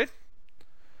started,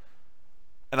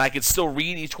 and I could still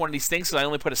read each one of these things because I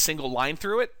only put a single line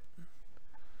through it?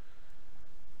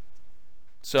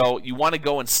 So you want to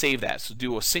go and save that. So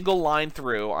do a single line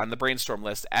through on the brainstorm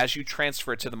list as you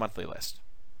transfer it to the monthly list.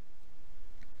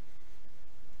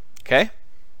 Okay?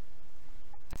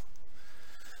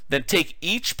 Then take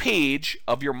each page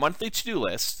of your monthly to-do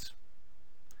list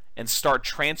and start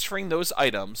transferring those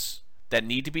items that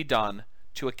need to be done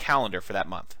to a calendar for that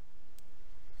month.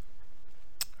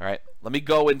 All right, let me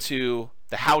go into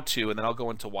the how-to, and then I'll go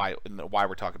into why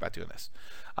we're talking about doing this.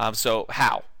 So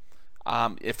how?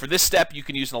 If for this step, you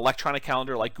can use an electronic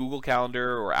calendar like Google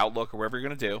Calendar or Outlook or whatever you're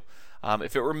going to do.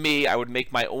 If it were me, I would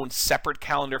make my own separate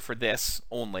calendar for this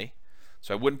only.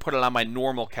 So I wouldn't put it on my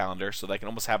normal calendar, so that I can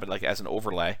almost have it like as an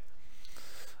overlay.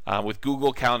 With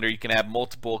Google Calendar, you can have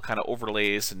multiple kind of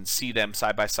overlays and see them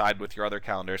side by side with your other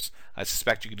calendars. I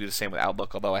suspect you could do the same with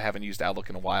Outlook, although I haven't used Outlook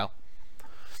in a while.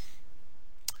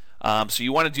 So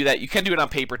you want to do that. You can do it on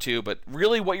paper too, but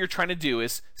really what you're trying to do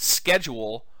is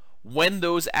schedule when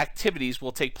those activities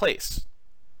will take place.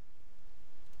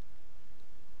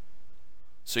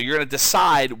 So you're going to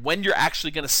decide when you're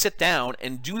actually going to sit down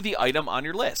and do the item on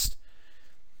your list.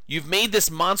 You've made this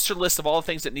monster list of all the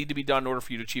things that need to be done in order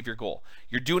for you to achieve your goal.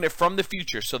 You're doing it from the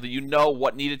future so that you know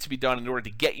what needed to be done in order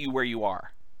to get you where you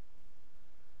are.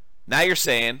 Now you're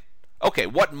saying, okay,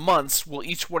 what months will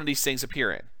each one of these things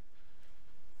appear in?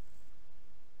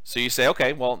 So you say,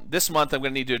 okay, well, this month I'm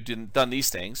going to need to have done these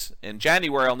things. In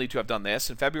January, I'll need to have done this.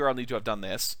 In February, I'll need to have done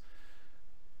this.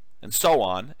 And so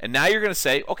on. And now you're going to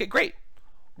say, okay, great.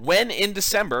 When in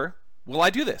December will I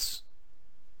do this?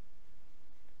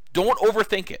 Don't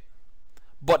overthink it,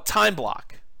 but time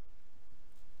block.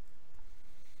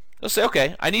 They'll say,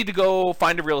 okay, I need to go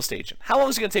find a real estate agent. How long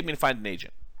is it going to take me to find an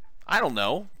agent? I don't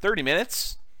know, 30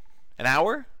 minutes? An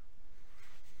hour?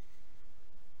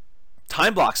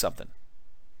 Time block something.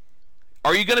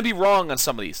 Are you going to be wrong on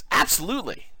some of these?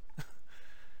 Absolutely.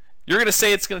 You're going to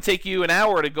say it's going to take you an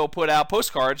hour to go put out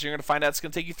postcards. You're going to find out it's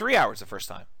going to take you 3 hours the first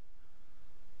time.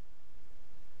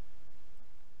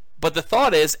 But the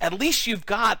thought is, at least you've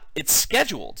got it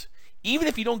scheduled. Even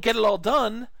if you don't get it all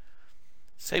done,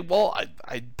 say, well,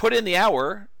 I put in the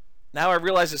hour. Now I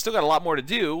realize I still got a lot more to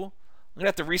do. I'm going to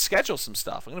have to reschedule some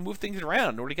stuff. I'm going to move things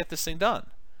around in order to get this thing done.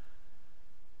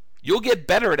 You'll get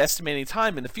better at estimating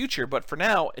time in the future, but for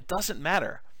now, it doesn't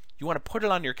matter. You want to put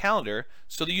it on your calendar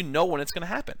so that you know when it's going to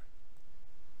happen.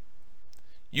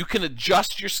 You can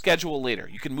adjust your schedule later.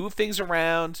 You can move things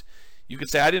around. You can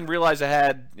say, I didn't realize I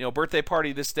had a birthday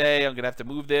party this day. I'm going to have to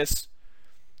move this.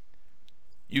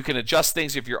 You can adjust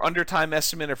things if you're under time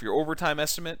estimate or if you're over time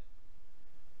estimate.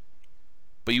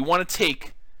 But you want to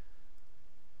take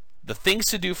the things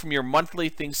to do from your monthly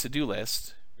things to do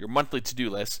list, your monthly to-do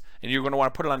list, and you're going to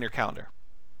want to put it on your calendar.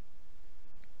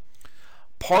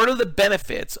 Part of the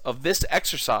benefits of this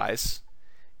exercise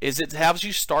is it helps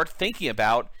you start thinking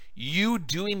about you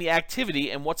doing the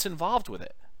activity and what's involved with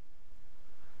it.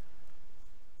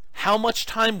 How much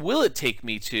time will it take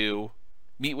me to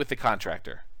meet with the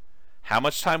contractor? How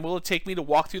much time will it take me to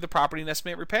walk through the property and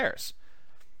estimate repairs?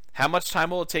 How much time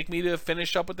will it take me to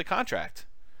finish up with the contract?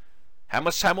 How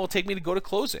much time will it take me to go to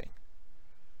closing?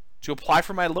 To apply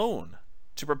for my loan?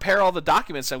 To prepare all the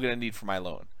documents I'm going to need for my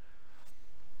loan?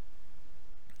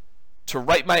 To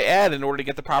write my ad in order to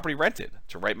get the property rented?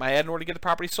 To write my ad in order to get the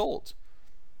property sold?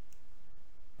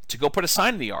 To go put a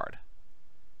sign in the yard?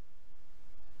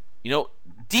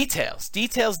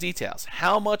 Details.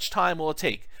 How much time will it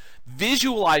take?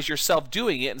 Visualize yourself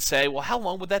doing it and say, well, how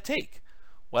long would that take?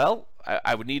 Well,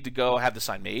 I would need to go have the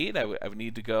sign made. I would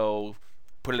need to go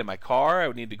put it in my car. I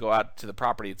would need to go out to the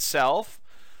property itself.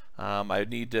 I would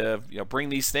need to bring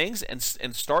these things and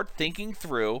start thinking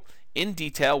through in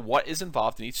detail what is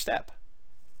involved in each step.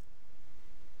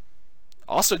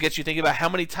 Also gets you thinking about how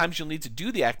many times you'll need to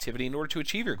do the activity in order to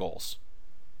achieve your goals.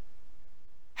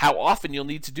 How often you'll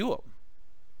need to do them.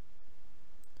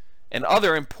 And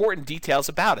other important details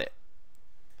about it.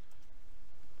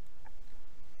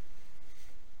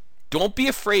 Don't be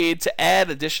afraid to add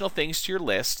additional things to your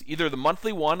list, either the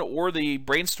monthly one or the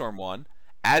brainstorm one,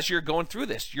 as you're going through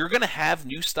this. You're going to have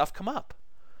new stuff come up.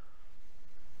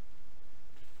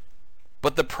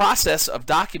 But the process of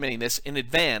documenting this in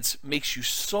advance makes you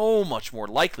so much more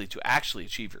likely to actually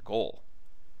achieve your goal.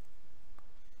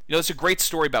 It's a great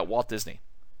story about Walt Disney.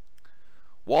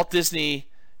 Walt Disney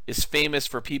is famous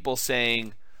for people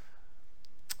saying,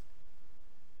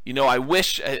 I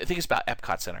think it's about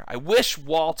Epcot Center. I wish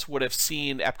Walt would have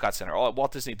seen Epcot Center.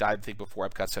 Walt Disney died, I think, before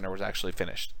Epcot Center was actually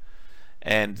finished.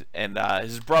 And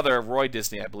his brother, Roy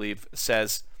Disney, I believe,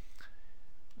 says,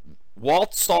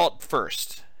 Walt saw it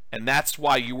first, and that's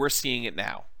why you were seeing it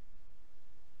now.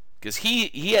 Because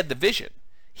he had the vision.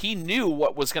 He knew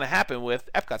what was going to happen with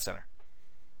Epcot Center.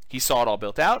 He saw it all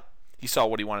built out. He saw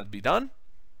what he wanted to be done.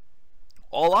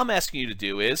 All I'm asking you to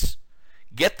do is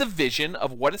get the vision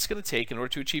of what it's going to take in order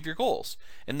to achieve your goals.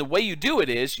 And the way you do it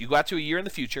is you go out to a year in the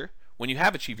future when you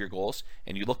have achieved your goals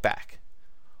and you look back.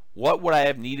 What would I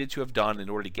have needed to have done in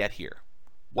order to get here?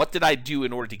 What did I do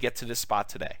in order to get to this spot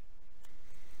today?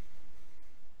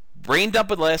 Brain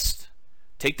dump a list,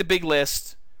 take the big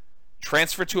list,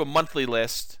 transfer to a monthly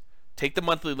list, take the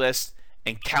monthly list,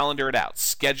 and calendar it out.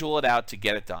 Schedule it out to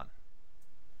get it done.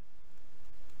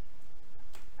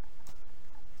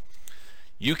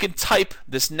 You can type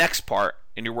this next part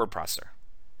in your word processor.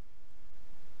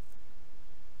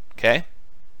 Okay?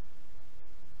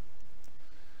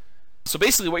 So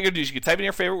basically what you're going to do is you can type in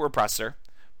your favorite word processor,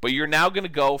 but you're now going to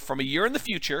go from a year in the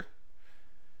future.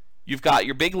 You've got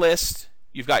your big list,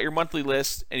 you've got your monthly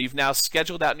list, and you've now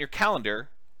scheduled out in your calendar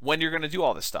when you're going to do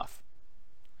all this stuff.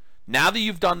 Now that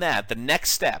you've done that, the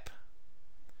next step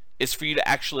is for you to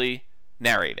actually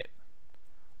narrate it.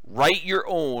 Write your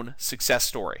own success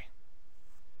story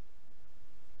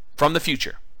from the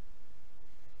future.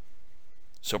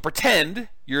 So pretend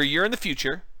you're a year in the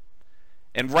future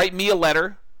and write me a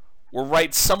letter, or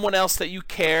write someone else that you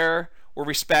care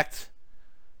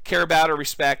about or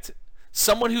respect,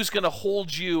 someone who's going to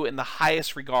hold you in the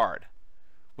highest regard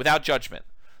without judgment,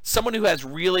 someone who has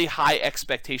really high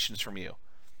expectations from you.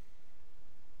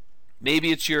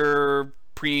 Maybe it's your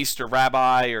priest or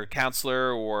rabbi or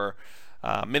counselor or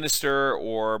minister,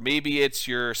 or maybe it's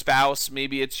your spouse,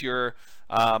 maybe it's your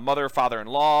mother or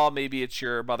father-in-law, maybe it's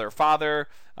your mother or father,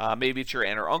 maybe it's your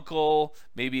aunt or uncle,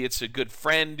 maybe it's a good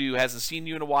friend who hasn't seen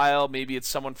you in a while, maybe it's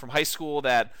someone from high school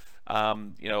that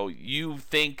you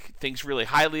thinks really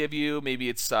highly of you, maybe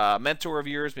it's a mentor of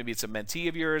yours, maybe it's a mentee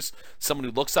of yours, someone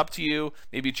who looks up to you,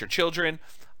 maybe it's your children.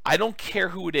 I don't care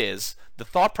who it is. The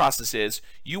thought process is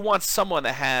you want someone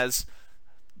that has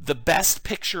the best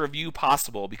picture of you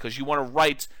possible, because you want to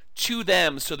write to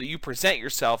them so that you present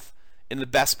yourself in the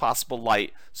best possible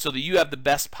light, so that you have the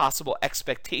best possible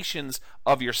expectations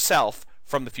of yourself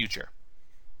from the future.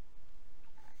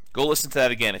 Go listen to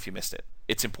that again if you missed it.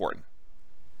 It's important.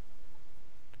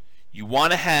 You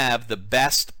want to have the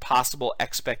best possible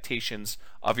expectations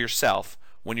of yourself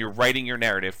when you're writing your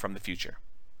narrative from the future.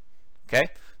 Okay?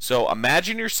 So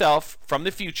imagine yourself from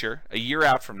the future, a year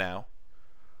out from now,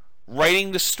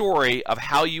 writing the story of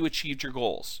how you achieved your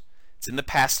goals. It's in the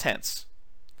past tense.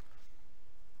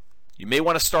 You may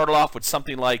want to start it off with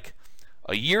something like,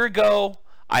 a year ago,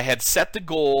 I had set the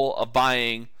goal of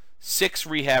buying 6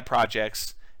 rehab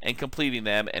projects and completing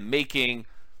them and making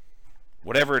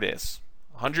whatever it is,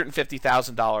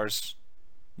 $150,000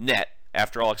 net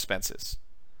after all expenses.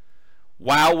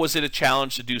 Wow, was it a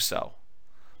challenge to do so?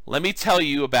 Let me tell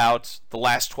you about the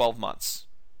last 12 months.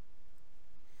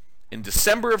 In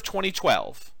December of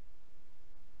 2012,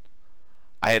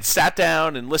 I had sat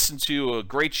down and listened to a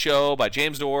great show by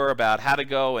James Orr about how to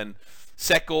go and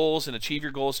set goals and achieve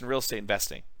your goals in real estate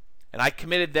investing. And I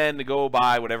committed then to go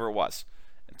buy whatever it was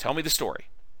and tell me the story.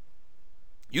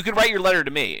 You can write your letter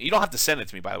to me. You don't have to send it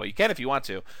to me, by the way. You can if you want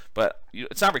to, but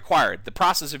it's not required. The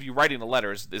process of you writing the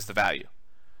letter is the value.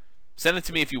 Send it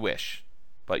to me if you wish,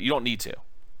 but you don't need to.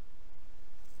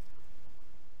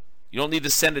 You don't need to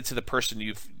send it to the person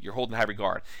you're holding in high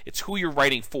regard. It's who you're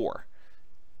writing for.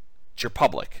 It's your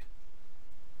public.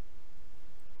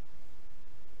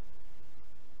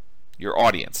 Your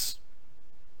audience.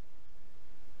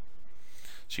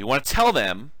 So you want to tell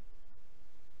them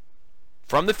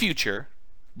from the future,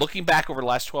 looking back over the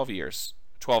last 12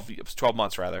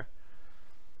 months rather,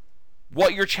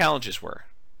 what your challenges were.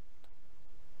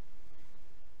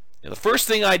 The first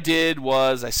thing I did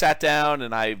was I sat down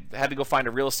and I had to go find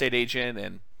a real estate agent,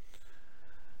 and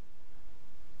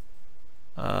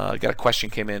I got a question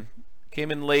came in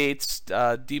late.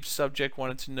 Deep subject,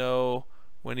 wanted to know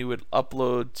when he would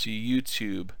upload to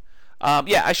YouTube.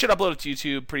 Yeah, I should upload it to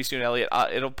YouTube pretty soon, Elliot.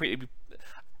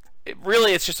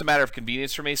 It's just a matter of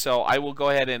convenience for me, so I will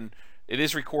go ahead and it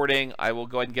is recording. I will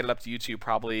go ahead and get it up to YouTube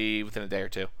probably within a day or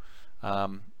two.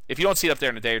 If you don't see it up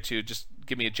there in a day or two, just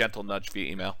give me a gentle nudge via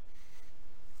email.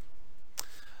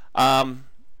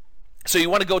 So you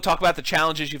want to go talk about the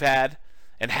challenges you've had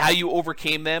and how you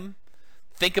overcame them.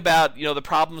 think about, the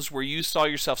problems where you saw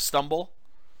yourself stumble.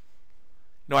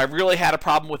 I really had a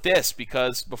problem with this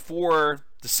because before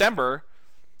December,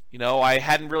 I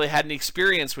hadn't really had any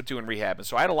experience with doing rehab, and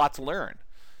so I had a lot to learn.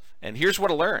 And here's what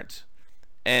I learned.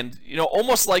 And,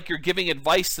 almost like you're giving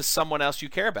advice to someone else you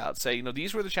care about. Say,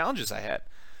 these were the challenges I had.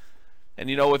 And,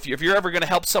 if you're ever going to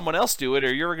help someone else do it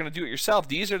or you're going to do it yourself,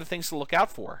 these are the things to look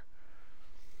out for.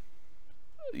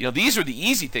 These are the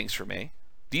easy things for me.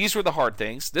 These were the hard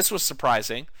things. This was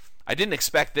surprising. I didn't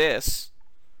expect this.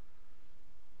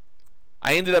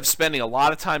 I ended up spending a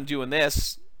lot of time doing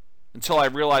this until I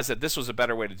realized that this was a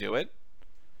better way to do it.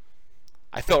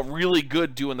 I felt really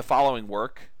good doing the following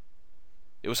work.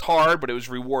 It was hard, but it was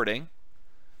rewarding.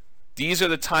 These are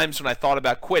the times when I thought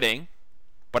about quitting,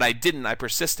 but I didn't. I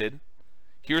persisted.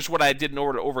 Here's what I did in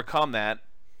order to overcome that.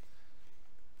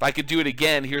 If I could do it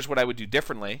again, here's what I would do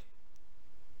differently.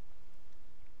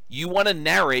 You want to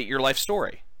narrate your life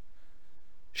story.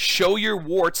 Show your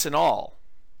warts and all.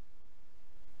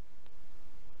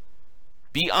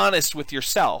 Be honest with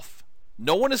yourself.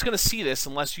 No one is going to see this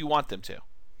unless you want them to.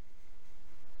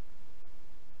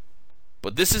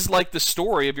 But this is like the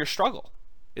story of your struggle.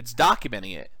 It's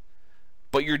documenting it.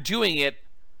 But you're doing it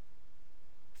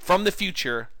from the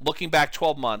future, looking back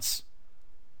 12 months,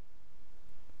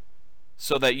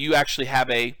 so that you actually have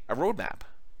a roadmap.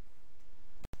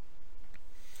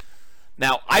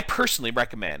 Now, I personally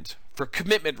recommend, for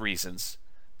commitment reasons,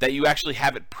 that you actually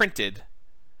have it printed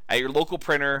at your local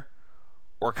printer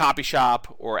or copy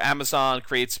shop or Amazon,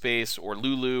 CreateSpace, or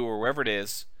Lulu, or wherever it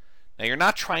is. Now, you're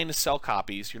not trying to sell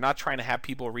copies. You're not trying to have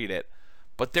people read it.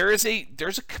 But there's a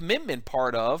commitment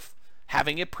part of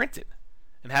having it printed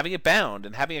and having it bound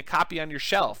and having a copy on your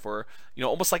shelf, or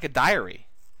almost like a diary.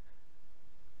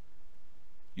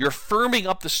 You're firming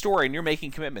up the story and you're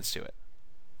making commitments to it.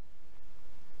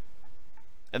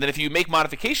 And then if you make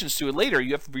modifications to it later,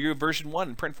 you have your version 1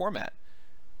 in print format.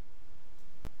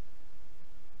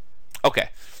 Okay.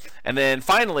 And then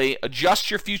finally,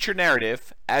 adjust your future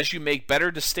narrative as you make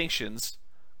better distinctions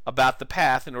about the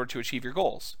path in order to achieve your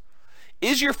goals.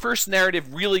 Is your first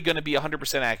narrative really going to be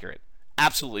 100% accurate?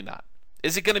 Absolutely not.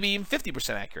 Is it going to be even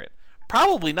 50% accurate?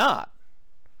 Probably not.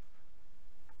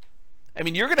 I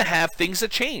mean, you're going to have things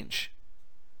that change.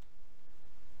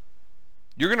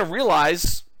 You're going to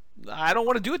realize, I don't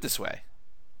want to do it this way.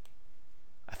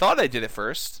 I thought I did it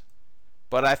first,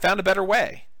 but I found a better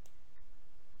way.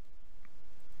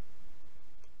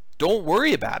 Don't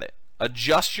worry about it.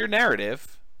 Adjust your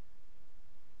narrative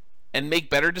and make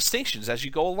better distinctions as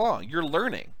you go along. You're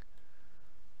learning.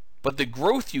 But the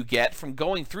growth you get from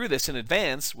going through this in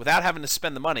advance without having to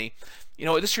spend the money,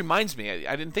 this reminds me,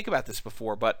 I didn't think about this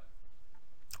before, but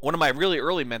one of my really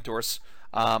early mentors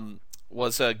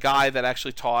was a guy that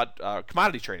actually taught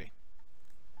commodity trading.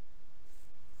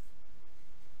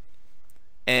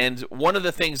 And one of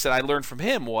the things that I learned from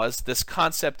him was this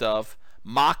concept of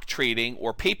mock trading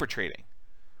or paper trading,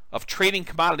 of trading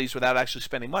commodities without actually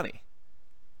spending money.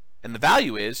 And the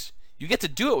value is you get to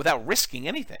do it without risking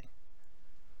anything.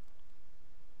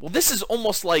 Well, this is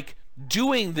almost like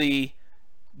doing the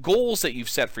goals that you've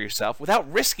set for yourself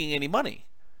without risking any money.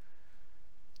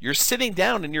 You're sitting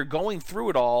down and you're going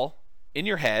through it all in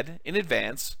your head in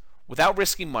advance without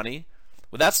risking money,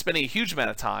 without spending a huge amount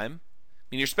of time. I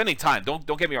mean, you're spending time.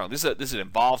 Don't get me wrong. This is an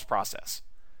involved process.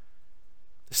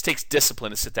 This takes discipline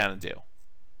to sit down and do.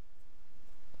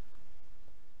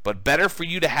 But better for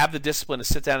you to have the discipline to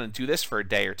sit down and do this for a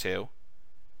day or two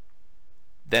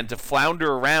than to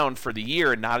flounder around for the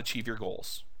year and not achieve your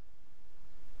goals.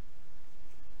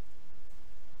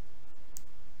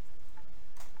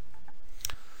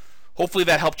 Hopefully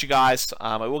that helped you guys.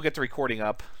 I will get the recording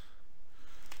up.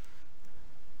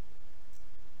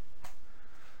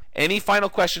 Any final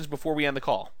questions before we end the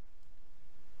call?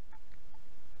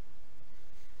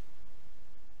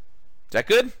 Is that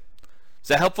good? Is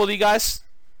that helpful to you guys?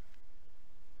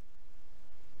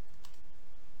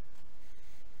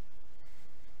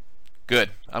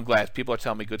 Good. I'm glad. People are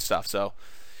telling me good stuff. So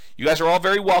you guys are all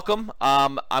very welcome.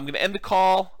 I'm going to end the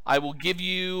call. I will give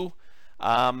you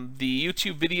the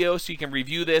YouTube video so you can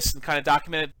review this and kind of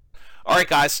document it. All right,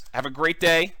 guys. Have a great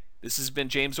day. This has been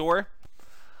James Orr.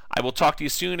 I will talk to you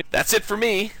soon. That's it for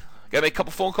me. Got to make a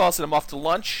couple phone calls and I'm off to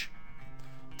lunch.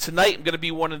 Tonight I'm going to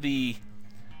be one of the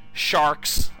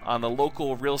sharks on the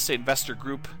local real estate investor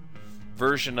group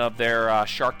version of their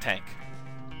Shark Tank.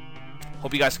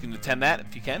 Hope you guys can attend that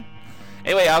if you can.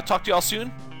 Anyway, I'll talk to you all soon.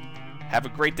 Have a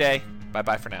great day.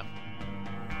 Bye-bye for now.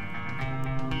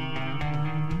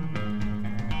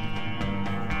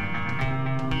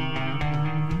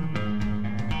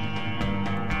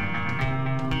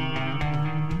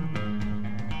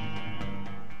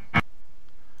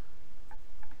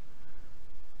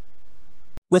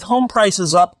 With home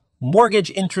prices up, mortgage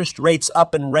interest rates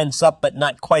up, and rents up, but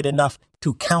not quite enough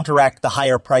to counteract the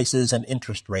higher prices and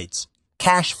interest rates,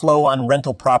 cash flow on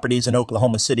rental properties in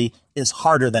Oklahoma City is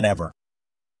harder than ever.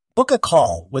 Book a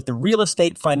call with the Real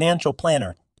Estate Financial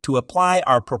Planner to apply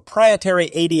our proprietary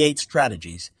 88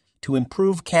 strategies to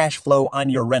improve cash flow on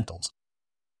your rentals.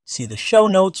 See the show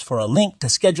notes for a link to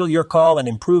schedule your call and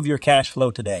improve your cash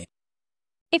flow today.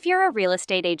 If you're a real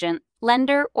estate agent,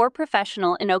 lender, or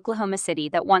professional in Oklahoma City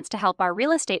that wants to help our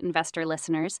real estate investor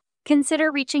listeners,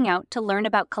 consider reaching out to learn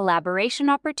about collaboration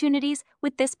opportunities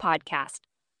with this podcast.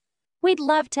 We'd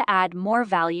love to add more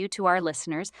value to our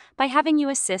listeners by having you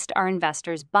assist our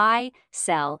investors buy,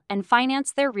 sell, and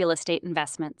finance their real estate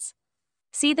investments.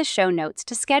 See the show notes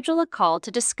to schedule a call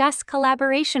to discuss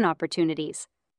collaboration opportunities.